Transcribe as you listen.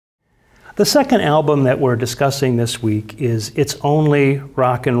The second album that we're discussing this week is It's Only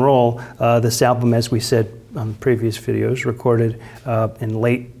Rock and Roll. This album, as we said on previous videos, recorded in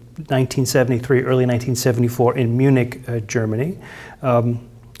late 1973, early 1974 in Munich, Germany,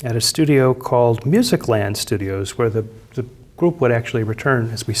 at a studio called Musicland Studios, where the group would actually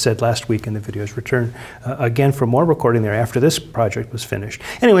return, as we said last week in the videos, return again for more recording there after this project was finished.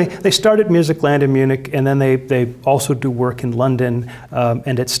 Anyway, they started Musicland in Munich, and then they also do work in London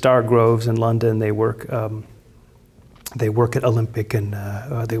and at Stargroves in London. They work at Olympic, and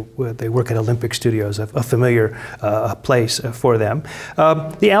they work at Olympic Studios, a familiar place for them.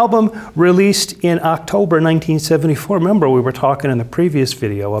 The album released in October 1974. Remember, we were talking in the previous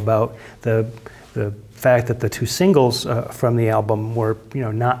video about the fact that the two singles from the album were,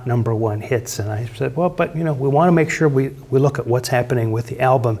 not #1 hits, and I said, well, but we want to make sure we look at what's happening with the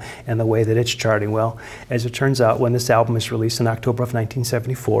album and the way that it's charting. Well, as it turns out, when this album is released in October of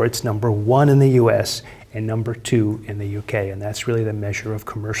 1974, it's #1 in the U.S. and #2 in the UK, and that's really the measure of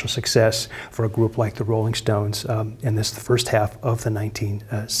commercial success for a group like the Rolling Stones in the first half of the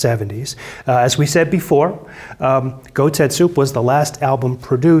 1970s. As we said before, Goat's Head Soup was the last album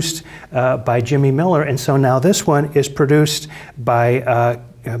produced by Jimmy Miller, and so now this one is produced by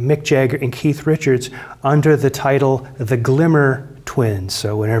Mick Jagger and Keith Richards under the title The Glimmer Twins.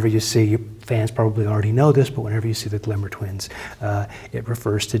 So whenever you see, fans probably already know this, but whenever you see the Glimmer Twins, it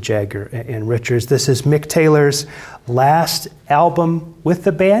refers to Jagger and Richards. This is Mick Taylor's last album with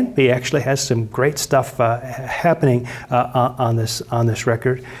the band. He actually has some great stuff happening on this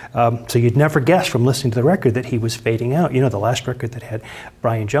record. So you'd never guess from listening to the record that he was fading out. The last record that had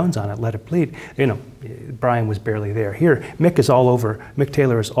Brian Jones on it, Let It Bleed, Brian was barely there. Here, Mick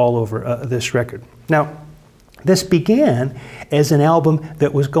Taylor is all over this record. Now, this began as an album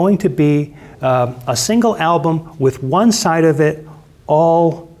that was going to be a single album with one side of it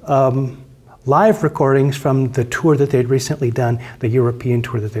all live recordings from the tour that they'd recently done, the European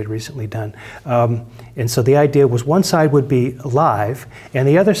tour that they'd recently done. And so the idea was one side would be live, and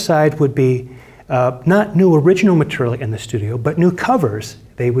the other side would be not new original material in the studio, but new covers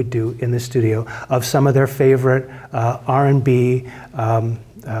they would do in the studio of some of their favorite R&B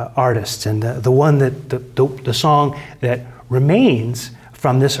artists. And the song that remains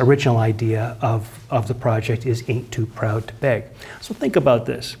from this original idea of the project is Ain't Too Proud to Beg. So think about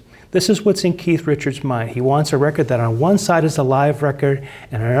this. This is what's in Keith Richards' mind. He wants a record that on one side is a live record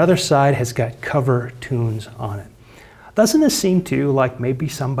and on another side has got cover tunes on it. Doesn't this seem to you like maybe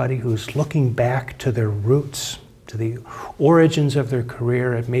somebody who's looking back to their roots, to the origins of their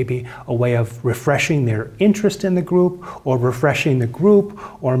career, and maybe a way of refreshing their interest in the group, or refreshing the group,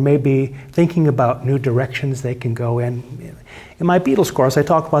 or maybe thinking about new directions they can go in? In my Beatles course, I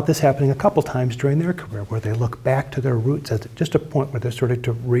talk about this happening a couple times during their career, where they look back to their roots at just a point where they're sort of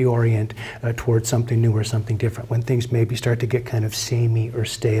to reorient towards something new or something different. When things maybe start to get kind of samey or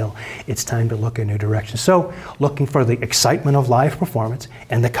stale, it's time to look in new directions. So looking for the excitement of live performance,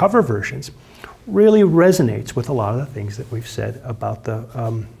 and the cover versions really resonates with a lot of the things that we've said about the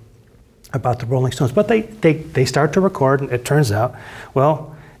Rolling Stones. But they start to record, and it turns out,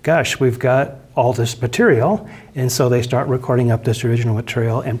 well, gosh, we've got all this material, and so they start recording up this original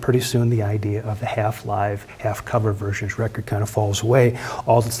material, and pretty soon the idea of the half live, half cover versions record kind of falls away.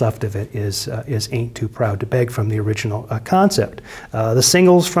 All that's left of it is Ain't Too Proud to Beg from the original concept. The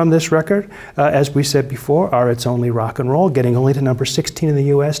singles from this record, as we said before, are It's Only Rock and Roll, getting only to #16 in the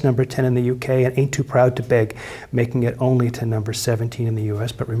US, #10 in the UK, and Ain't Too Proud to Beg, making it only to #17 in the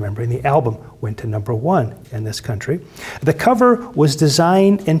US, but remembering the album went to #1 in this country. The cover was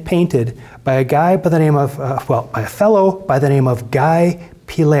designed and painted by a guy by the name of, by a fellow by the name of Guy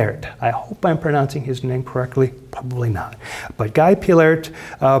Pillaert. I hope I'm pronouncing his name correctly, probably not. But Guy Pillaert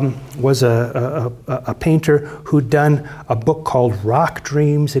was a painter who'd done a book called Rock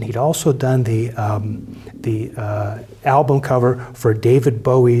Dreams, and he'd also done the album cover for David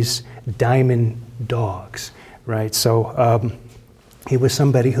Bowie's Diamond Dogs, right? So he was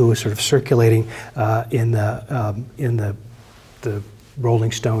somebody who was sort of circulating in the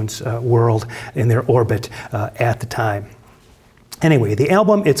Rolling Stones world, in their orbit at the time. Anyway, the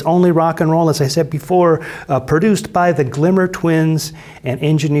album, It's Only Rock and Roll, as I said before, produced by the Glimmer Twins and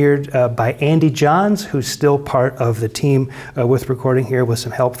engineered by Andy Johns, who's still part of the team with recording here, with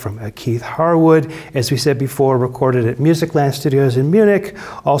some help from Keith Harwood. As we said before, recorded at Musicland Studios in Munich,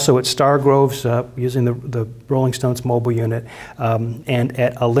 also at Stargroves using the Rolling Stones mobile unit, and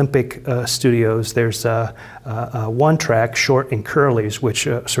at Olympic Studios. There's one track, Short and Curly's, which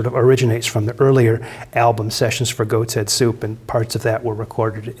sort of originates from the earlier album sessions for Goat's Head Soup, and parts of that were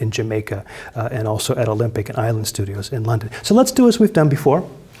recorded in Jamaica and also at Olympic and Island Studios in London. So let's do as we've done before.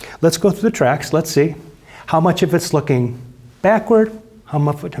 let's go through the tracks. Let's see how much of it's looking backward, how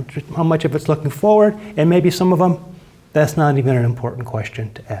much of it's looking forward, and maybe some of them, that's not even an important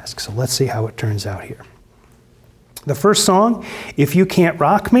question to ask. So let's see how it turns out here. The first song, If You Can't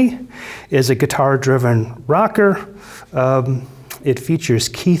Rock Me, is a guitar-driven rocker. It features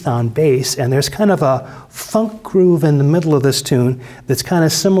Keith on bass, and there's kind of a funk groove in the middle of this tune that's kind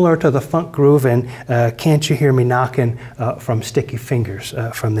of similar to the funk groove in Can't You Hear Me Knockin' from Sticky Fingers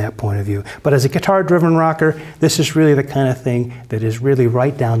from that point of view. But as a guitar-driven rocker, this is really the kind of thing that is really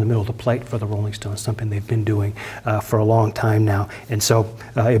right down the middle of the plate for the Rolling Stones, something they've been doing for a long time now. And so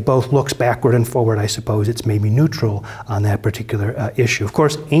it both looks backward and forward, I suppose. It's maybe neutral on that particular issue. Of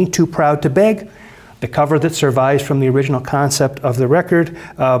course, Ain't Too Proud to Beg, the cover that survives from the original concept of the record,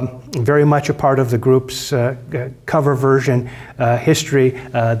 very much a part of the group's cover version history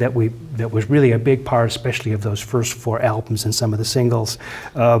that was really a big part, especially of those first 4 albums and some of the singles.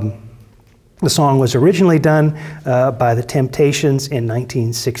 The song was originally done by the Temptations in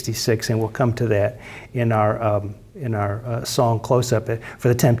 1966, and we'll come to that in our song Close-Up. For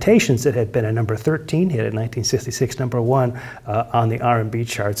the Temptations, it had been a number 13 hit in 1966, number 1 on the R&B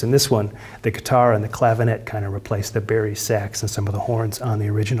charts. And this one, the guitar and the clavinet kind of replaced the bari sax and some of the horns on the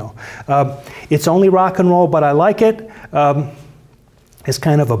original. It's only rock and roll, but I like it. It's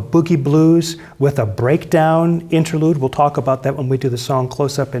kind of a boogie blues with a breakdown interlude. We'll talk about that when we do the song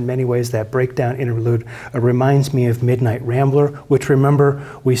Close-Up. In many ways, that breakdown interlude reminds me of Midnight Rambler, which, remember,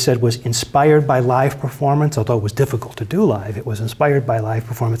 we said was inspired by live performance, although it was difficult to do live. It was inspired by live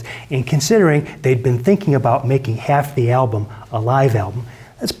performance. And considering they'd been thinking about making half the album a live album,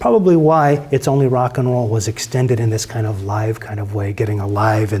 that's probably why It's Only Rock and Roll was extended in this kind of live kind of way, getting a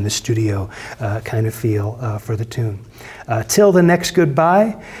live in the studio kind of feel for the tune. Till the Next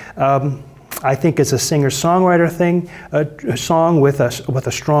Goodbye, I think it's a singer-songwriter thing, a song with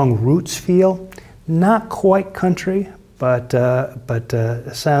a strong roots feel. Not quite country, but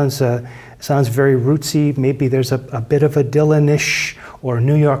sounds very rootsy. Maybe there's a bit of a Dylan-ish or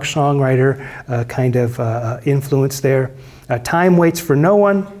New York songwriter kind of influence there. Time Waits for No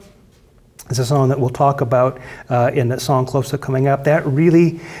One is a song that we'll talk about in the song Close-Up coming up. That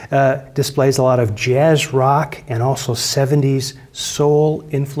really displays a lot of jazz rock and also 70s soul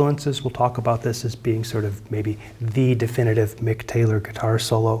influences. We'll talk about this as being sort of maybe the definitive Mick Taylor guitar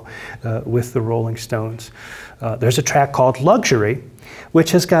solo with the Rolling Stones. There's a track called Luxury,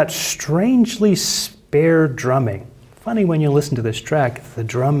 which has got strangely spare drumming. Funny when you listen to this track, the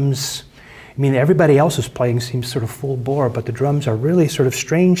drums, I mean, everybody else is playing seems sort of full bore, but the drums are really sort of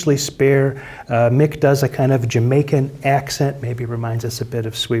strangely spare. Mick does a kind of Jamaican accent, maybe reminds us a bit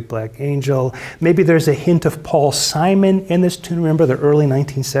of Sweet Black Angel. Maybe there's a hint of Paul Simon in this tune. Remember the early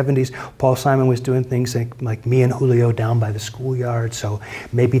 1970s, Paul Simon was doing things like Me and Julio Down by the Schoolyard, so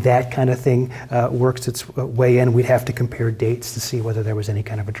maybe that kind of thing works its way in. We'd have to compare dates to see whether there was any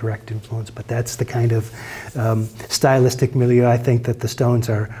kind of a direct influence, but that's the kind of stylistic milieu I think that the Stones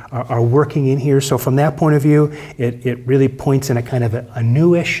are working in here. So from that point of view, it really points in a kind of a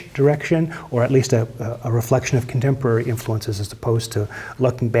newish direction, or at least a reflection of contemporary influences as opposed to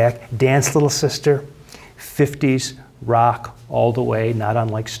looking back. Dance Little Sister, 50s rock all the way, not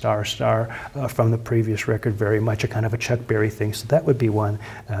unlike Star Star from the previous record, very much a kind of a Chuck Berry thing. So that would be one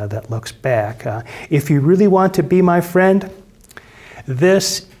that looks back. If You Really Want to Be My Friend,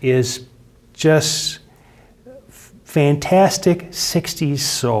 this is just fantastic 60s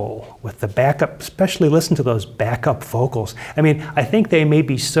soul with the backup, especially listen to those backup vocals. I mean, I think they may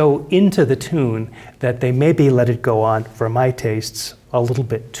be so into the tune that they maybe let it go on, for my tastes, a little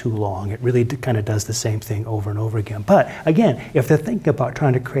bit too long. It really kind of does the same thing over and over again. But again, if they're thinking about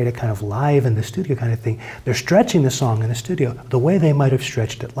trying to create a kind of live in the studio kind of thing, they're stretching the song in the studio the way they might have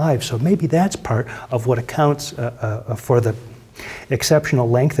stretched it live. So maybe that's part of what accounts for the exceptional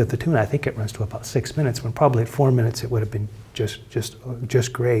length of the tune. I think it runs to about 6 minutes, when probably at 4 minutes it would have been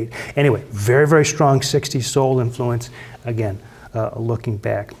just great. Anyway, very, very strong 60s soul influence. Again, looking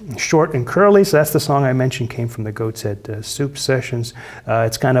back. Short and Curly, so that's the song I mentioned, came from the Goat's Head Soup sessions.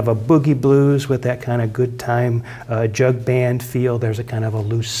 It's kind of a boogie blues with that kind of good time jug band feel. There's a kind of a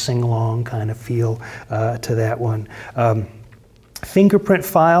loose sing-along kind of feel to that one. Fingerprint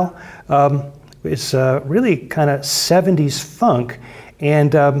File. It's really kind of 70s funk,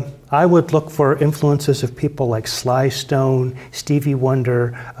 and I would look for influences of people like Sly Stone, Stevie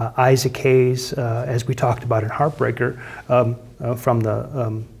Wonder, Isaac Hayes, as we talked about in Heartbreaker from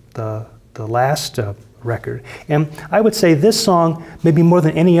the last record. And I would say this song, maybe more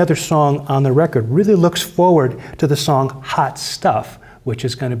than any other song on the record, really looks forward to the song Hot Stuff which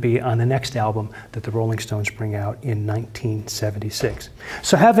is going to be on the next album that the Rolling Stones bring out in 1976.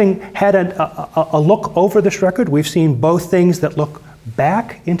 So having had a look over this record, we've seen both things that look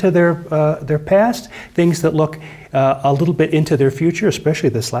back into their past, things that look a little bit into their future, especially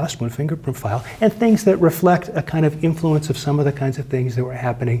this last one, Fingerprint File, and things that reflect a kind of influence of some of the kinds of things that were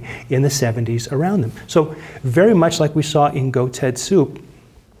happening in the 70s around them. So very much like we saw in Goat's Head Soup,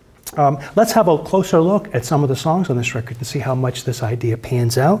 let's have a closer look at some of the songs on this record and see how much this idea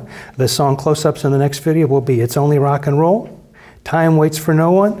pans out. The song close-ups in the next video will be It's Only Rock and Roll, Time Waits for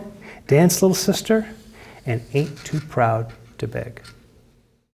No One, Dance Little Sister, and Ain't Too Proud to Beg.